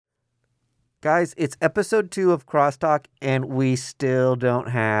Guys, it's episode 2 of Crosstalk, and we still don't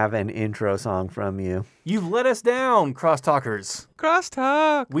have an intro song from you. You've let us down, Crosstalkers.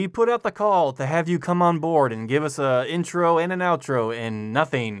 Crosstalk! We put out the call to have you come on board and give us an intro and an outro, and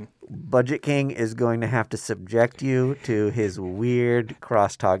nothing. Budget King is going to have to subject you to his weird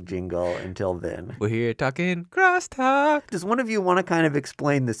Crosstalk jingle until then. We're here talking Crosstalk. Does one of you want to kind of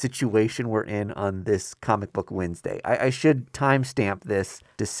explain the situation we're in on this Comic Book Wednesday? I should timestamp this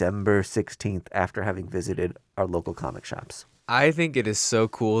December 16th after having visited our local comic shops. I think it is so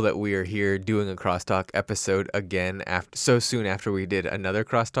cool that we are here doing a Crosstalk episode again so soon after we did another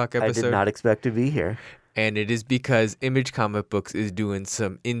Crosstalk episode. I did not expect to be here. And it is because Image Comic Books is doing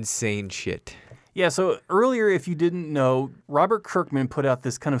some insane shit. Yeah, so earlier, if you didn't know, Robert Kirkman put out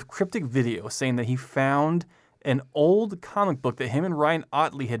this kind of cryptic video saying that he found an old comic book that him and Ryan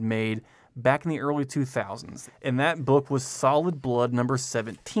Ottley had made back in the early 2000s. And that book was Solid Blood number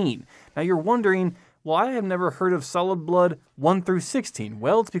 17. Now you're wondering, well, I have never heard of Solid Blood 1 through 16.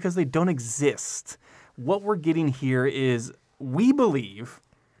 Well, it's because they don't exist. What we're getting here is, we believe,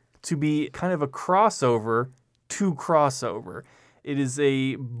 to be kind of a crossover to crossover. It is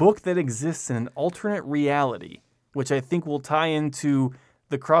a book that exists in an alternate reality, which I think will tie into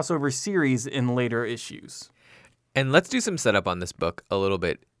the crossover series in later issues. And let's do some setup on this book a little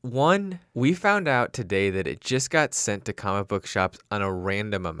bit. One, we found out today that it just got sent to comic book shops on a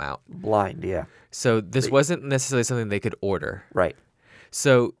random amount. Blind, yeah. So this wasn't necessarily something they could order. Right.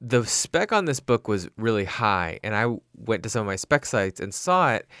 So the spec on this book was really high, and I went to some of my spec sites and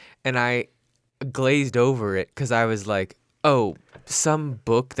saw it, and I glazed over it because I was like, oh, some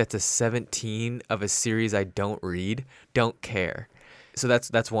book that's a 17 of a series I don't read, don't care. So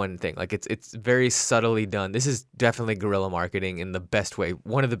that's one thing. Like it's very subtly done. This is definitely guerrilla marketing in the best way.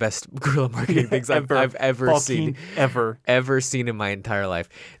 One of the best guerrilla marketing things I've ever seen. Ever seen in my entire life.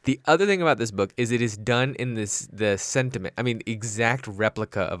 The other thing about this book is it is done in the sentiment. I mean, exact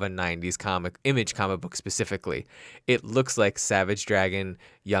replica of a 90s Image comic book specifically. It looks like Savage Dragon,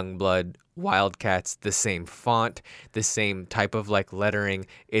 Youngblood, Wildcats, the same font, the same type of like lettering.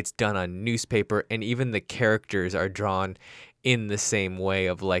 It's done on newspaper, and even the characters are drawn in the same way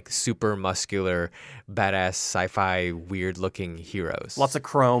of like super muscular, badass, sci-fi, weird-looking heroes. Lots of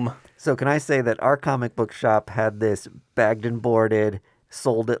chrome. So can I say that our comic book shop had this bagged and boarded,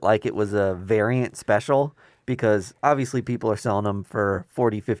 sold it like it was a variant special, because obviously people are selling them for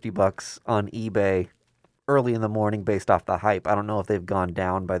 $40-50 on eBay early in the morning based off the hype. I don't know if they've gone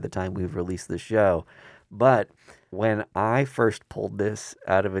down by the time we've released the show. But when I first pulled this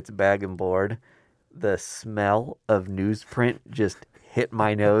out of its bag and board, the smell of newsprint just hit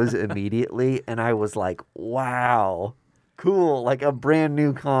my nose immediately, and I was like, wow, cool, like a brand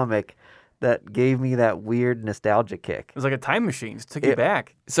new comic that gave me that weird nostalgia kick. It was like a time machine. It took you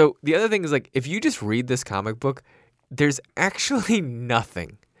back. So the other thing is, like, if you just read this comic book, there's actually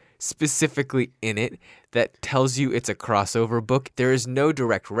nothing specifically in it that tells you it's a crossover book. There is no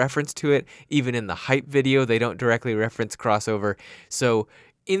direct reference to it. Even in the hype video, they don't directly reference crossover. So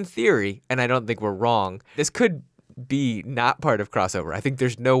in theory, and I don't think we're wrong, this could be not part of crossover. I think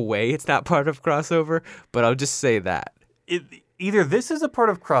there's no way it's not part of crossover, but I'll just say that. Either this is a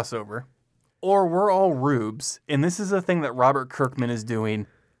part of crossover, or we're all rubes, and this is a thing that Robert Kirkman is doing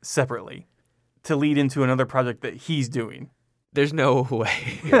separately to lead into another project that he's doing. There's no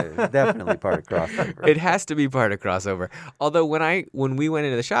way. Yeah, it's definitely part of crossover. It has to be part of crossover. Although when we went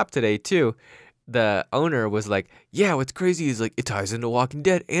into the shop today too, the owner was like, yeah, what's crazy is like it ties into Walking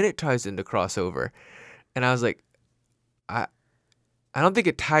Dead and it ties into crossover. And I was like, I don't think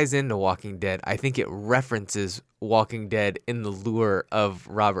it ties into Walking Dead. I think it references Walking Dead in the lure of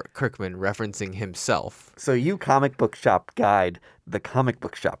Robert Kirkman referencing himself. So you comic book shop guide, the comic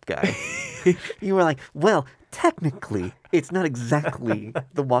book shop guy. You were like, well, technically, it's not exactly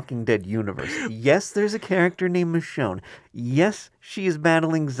the Walking Dead universe. Yes, there's a character named Michonne. Yes, she is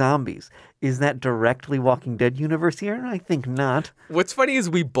battling zombies. Is that directly Walking Dead universe here? I think not. What's funny is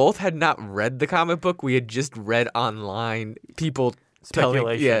we both had not read the comic book. We had just read online people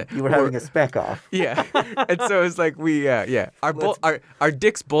speculation. Yeah, you were having a spec off. Yeah, and so it's like our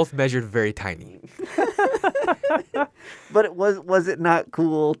dicks both measured very tiny. But was it not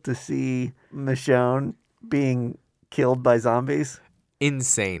cool to see Michonne being killed by zombies?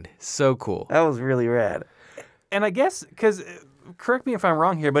 Insane, so cool. That was really rad. And I guess because, correct me if I'm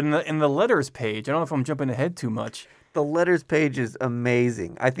wrong here, but in the letters page, I don't know if I'm jumping ahead too much. The letters page is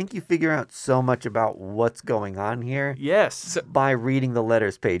amazing. I think you figure out so much about what's going on here. Yes. By reading the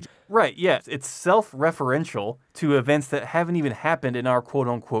letters page. Right, yes. It's self-referential to events that haven't even happened in our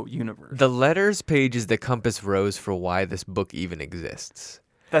quote-unquote universe. The letters page is the compass rose for why this book even exists.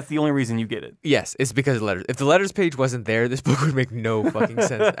 That's the only reason you get it. Yes, it's because of letters. If the letters page wasn't there, this book would make no fucking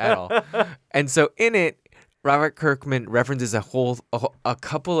sense at all. And so in it, Robert Kirkman references a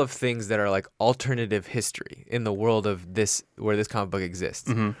couple of things that are like alternative history in the world of this, where this comic book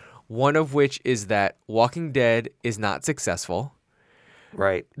exists. One of which is that Walking Dead is not successful.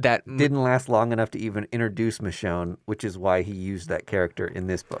 Right. That Didn't last long enough to even introduce Michonne, which is why he used that character in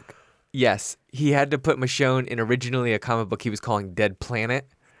this book. Yes, he had to put Michonne in originally a comic book he was calling Dead Planet,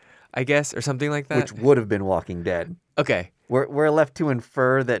 I guess, or something like that. Which would have been Walking Dead. Okay. We're left to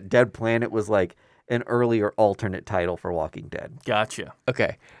infer that Dead Planet was like an earlier alternate title for Walking Dead. Gotcha.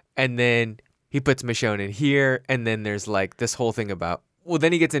 Okay. And then he puts Michonne in here, and then there's like this whole thing about, well,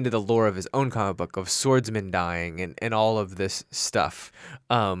 then he gets into the lore of his own comic book of swordsmen dying and all of this stuff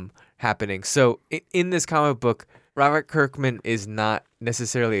happening. So in this comic book, Robert Kirkman is not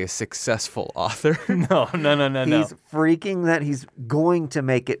necessarily a successful author. No. He's freaking that he's going to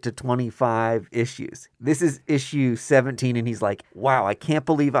make it to 25 issues. This is issue 17, and he's like, wow, I can't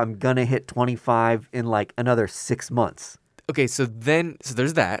believe I'm going to hit 25 in like another 6 months. Okay, so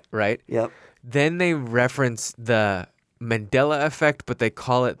there's that, right? Yep. Then they reference the Mandela effect, but they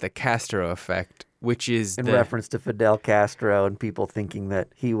call it the Castro effect, which is In reference to Fidel Castro and people thinking that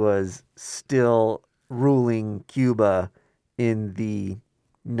he was still ruling Cuba in the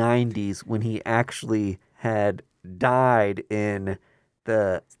 90s when he actually had died in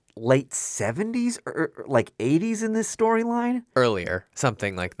the late 70s or like 80s in this storyline. earlier,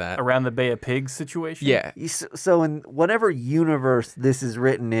 something like that. Around the Bay of Pigs situation? Yeah. So in whatever universe this is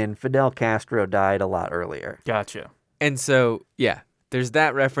written in, Fidel Castro died a lot earlier. Gotcha. And so, yeah, there's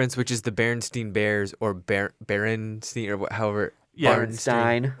that reference, which is the Berenstein Bears or Berenstein or however. Yeah.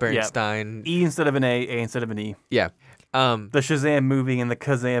 Bernstein. E instead of an A instead of an E. Yeah. The Shazam movie and the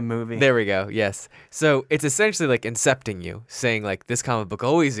Kazam movie. There we go. Yes. So it's essentially like incepting you, saying like this comic book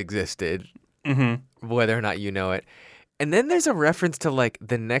always existed, whether or not you know it. And then there's a reference to like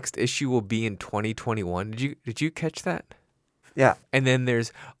the next issue will be in 2021. Did you catch that? Yeah. And then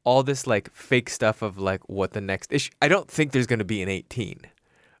there's all this like fake stuff of like what the next issue. I don't think there's going to be an 18,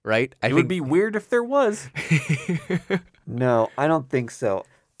 right? It would be weird if there was. No, I don't think so.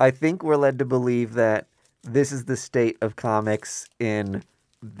 I think we're led to believe that this is the state of comics in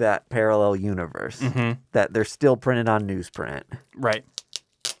that parallel universe, that they're still printed on newsprint. Right.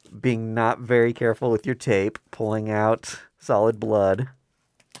 Being not very careful with your tape, pulling out solid blood.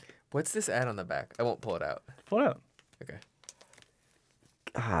 What's this ad on the back? I won't pull it out. Pull it out. Okay.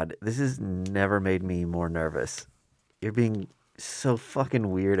 God, this has never made me more nervous. You're being so fucking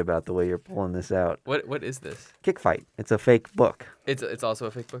weird about the way you're pulling this out. What is this? Kick Fight. It's a fake book. It's also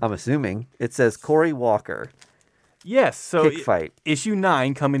a fake book. I'm assuming. It says Cory Walker. Yes. So Kick Fight. issue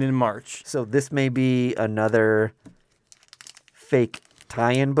 9 coming in March. So this may be another fake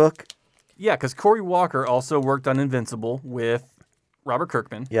tie-in book. Yeah, because Cory Walker also worked on Invincible with Robert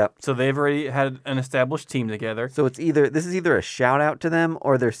Kirkman. Yep. So they've already had an established team together. So this is either a shout out to them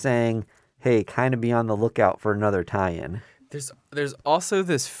or they're saying, hey, kind of be on the lookout for another tie-in. There's also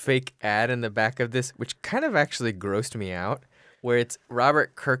this fake ad in the back of this, which kind of actually grossed me out, where it's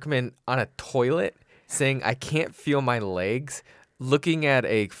Robert Kirkman on a toilet saying, I can't feel my legs, looking at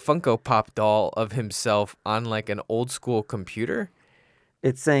a Funko Pop doll of himself on like an old school computer.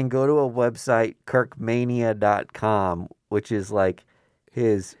 It's saying go to a website, kirkmania.com, which is like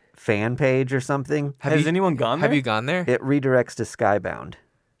his fan page or something. Has anyone gone there? Have you gone there? It redirects to Skybound.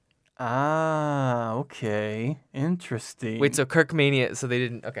 Ah, okay. Interesting. Wait, so Kirkmania, so they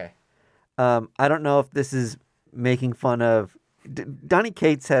didn't, okay. I don't know if this is making fun of... Donny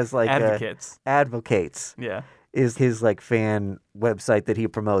Cates has like... Advocates. Advocates. Yeah. Is his like fan website that he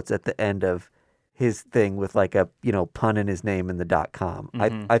promotes at the end of his thing with like a, pun in his name in the .com.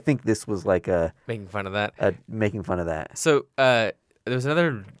 I think this was like Making fun of that. making fun of that. So there was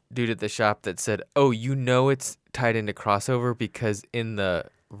another dude at the shop that said, oh, it's tied into crossover because in the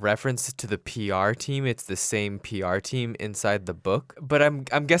reference to the PR team, it's the same PR team inside the book. But I'm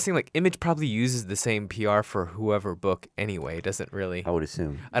guessing like Image probably uses the same PR for whoever book anyway. It doesn't really. I would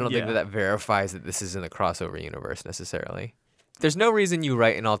assume. I don't think Yeah. that verifies that this is in the crossover universe necessarily. There's no reason you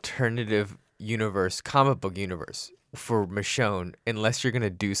write an alternative universe, comic book universe for Michonne unless you're gonna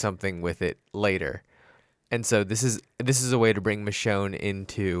do something with it later. And so this is a way to bring Michonne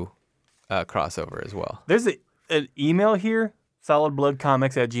into crossover as well. There's an email here,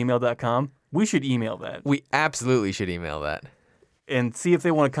 solidbloodcomics@gmail.com. We should email that We absolutely should email that. and see if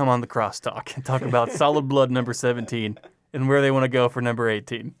they want to come on the crosstalk and talk about Solid Blood number 17 and where they want to go for number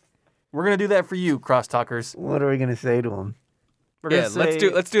 18. We're going to do that for you, crosstalkers. What are we going to say to him? We're gonna Yeah, say,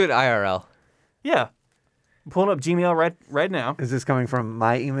 let's do it IRL. Yeah. Pulling up Gmail right now. Is this coming from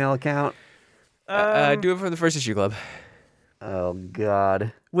my email account? Do it from the First Issue Club. Oh,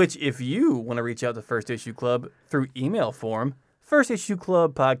 God. Which, if you want to reach out to First Issue Club through email form,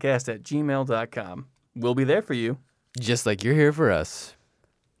 firstissueclubpodcast@gmail.com. We'll be there for you. Just like you're here for us.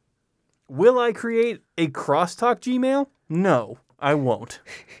 Will I create a crosstalk Gmail? No, I won't.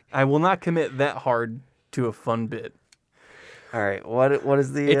 I will not commit that hard to a fun bit. All right. What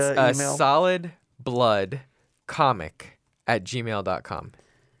is the It's email? solid blood comic at gmail.com.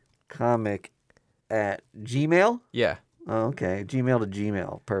 Comic at Gmail? Yeah. Oh, okay. Gmail to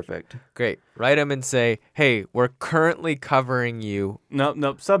Gmail. Perfect. Great. Write them and say, hey, we're currently covering you.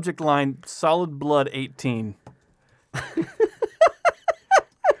 Nope. Subject line, Solid Blood 18.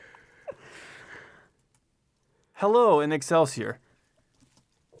 Hello in Excelsior.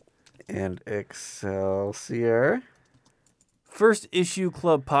 And Excelsior. First Issue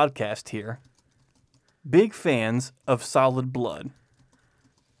Club podcast here. Big fans of Solid Blood.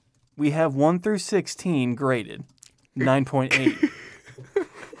 We have 1 through 16 graded. 9.8.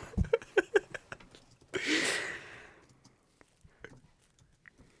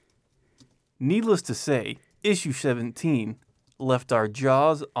 Needless to say, issue 17 left our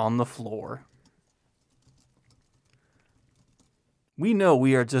jaws on the floor. We know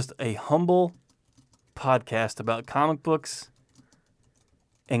we are just a humble podcast about comic books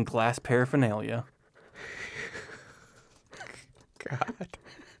and glass paraphernalia. God.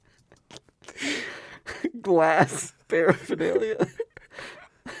 Glass paraphernalia.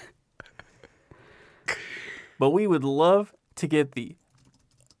 But we would love to get the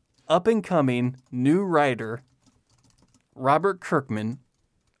up-and-coming new writer, Robert Kirkman,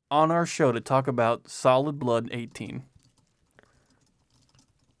 on our show to talk about Solid Blood 18.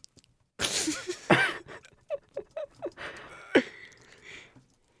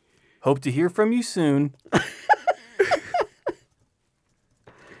 Hope to hear from you soon.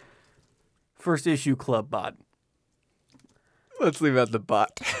 First Issue Club bot. Let's leave out the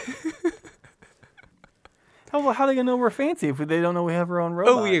bot. How are they going to know we're fancy if they don't know we have our own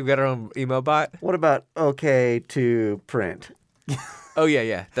robot? Oh, we've got our own email bot. What about okay to print? Oh,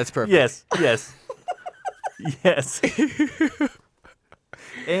 yeah. That's perfect. Yes. Yes.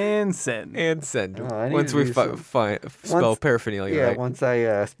 And send. And send. Oh, I need Once to we do some- spell Once- paraphernalia Yeah, right. once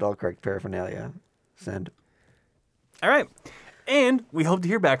I spell correct paraphernalia. Send. All right. And we hope to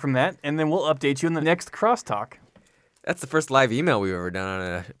hear back from that, and then we'll update you in the next crosstalk. That's the first live email we've ever done on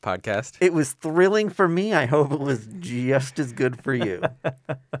a podcast. It was thrilling for me. I hope it was just as good for you.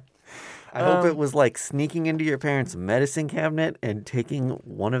 I hope it was like sneaking into your parents' medicine cabinet and taking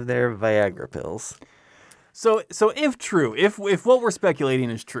one of their Viagra pills. So if true, if what we're speculating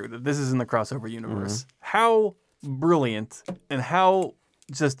is true, that this is in the crossover universe, how brilliant and how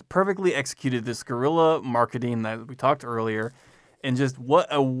just perfectly executed this guerrilla marketing that we talked earlier, and just what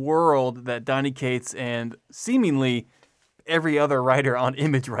a world that Donny Cates and seemingly every other writer on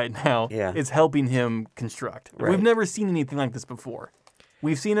Image right now is helping him construct. Right. We've never seen anything like this before.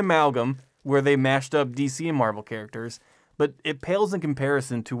 We've seen Amalgam, where they mashed up DC and Marvel characters, but it pales in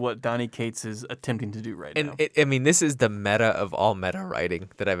comparison to what Donny Cates is attempting to do right now. And this is the meta of all meta writing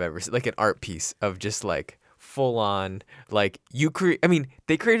that I've ever seen. Like an art piece of just like full on, like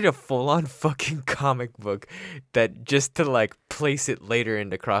they created a full on fucking comic book that just to like place it later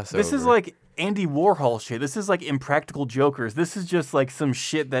into crossover. This is like Andy Warhol shit. This is like Impractical Jokers. This is just like some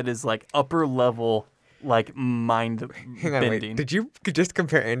shit that is like upper level, like mind Hang on, bending. wait. Did you just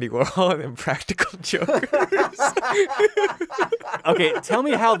compare Andy Warhol and Impractical Jokers? Okay, tell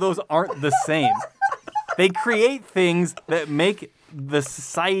me how those aren't the same. They create things that make the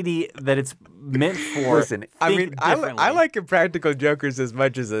society that it's meant for. Listen, I think mean, I differently. like Impractical Jokers as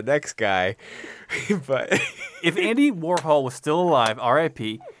much as the next guy, but If Andy Warhol was still alive,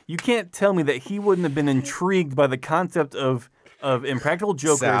 R.I.P., you can't tell me that he wouldn't have been intrigued by the concept of Impractical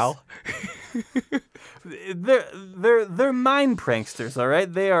Jokers. Sal. They're mind pranksters, all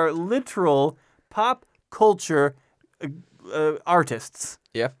right? They are literal pop culture artists.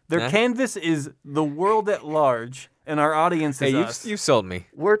 Yep. Their canvas is the world at large, and our audience is Hey, us. you've sold me.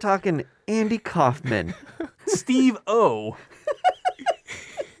 we're talking Andy Kaufman, Steve O.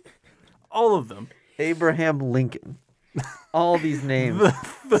 All of them. Abraham Lincoln. All these names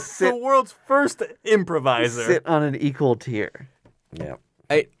The world's first improviser. sit on an equal tier. Yeah.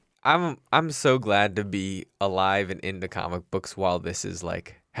 I'm so glad to be alive and into comic books while this is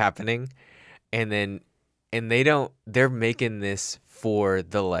like happening, and they're making this for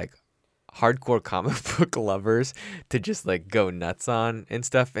the like hardcore comic book lovers to just like go nuts on and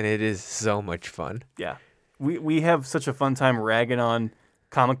stuff, and it is so much fun. Yeah. We have such a fun time ragging on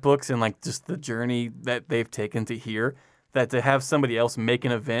comic books and like just the journey that they've taken to here, that to have somebody else make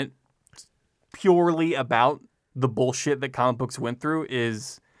an event purely about the bullshit that comic books went through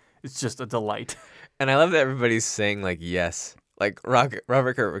it's just a delight. And I love that everybody's saying like yes. Like Robert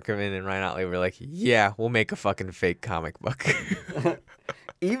Kirkman and Ryan Ottley were like, yeah, we'll make a fucking fake comic book.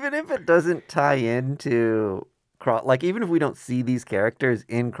 Even if it doesn't tie into like even if we don't see these characters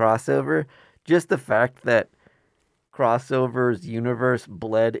in crossover, just the fact that crossover's universe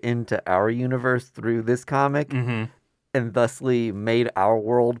bled into our universe through this comic and thusly made our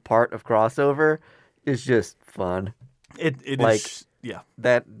world part of crossover is just fun. It like, is, yeah.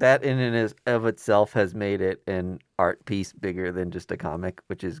 That in and of itself has made it an art piece bigger than just a comic,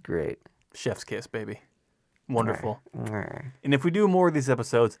 which is great. Chef's kiss, baby. Wonderful. Mwah. And if we do more of these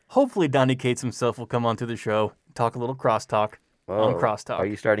episodes, hopefully Donnie Cates himself will come onto the show, talk a little crosstalk on Crosstalk. Are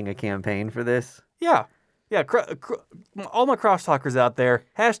you starting a campaign for this? Yeah. Yeah. All my crosstalkers out there,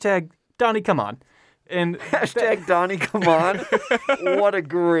 hashtag Donnie, come on. And Hashtag Donnie, come on. What a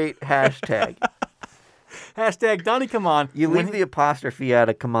great hashtag. hashtag Donnie, come on. You leave the apostrophe out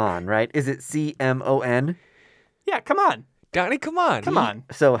of come on, right? Is it CMON? Yeah, come on. Donnie, come on. Come on.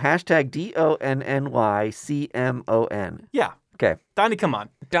 So hashtag DONNYCMON. Yeah. Okay. Donnie, come on.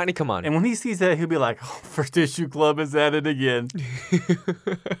 Donnie, come on. And when he sees that, he'll be like, oh, First Issue Club is at it again.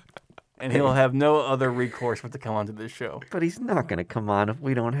 And he'll have no other recourse but to come onto this show. But he's not going to come on if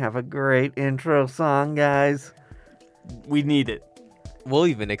we don't have a great intro song, guys. We need it. We'll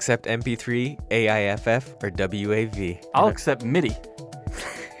even accept MP3, AIFF, or WAV. I'll accept MIDI.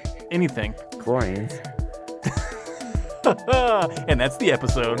 Anything. Chlorines. And that's the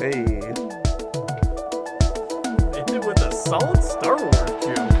episode. Hey. Ended with a solid Star Wars.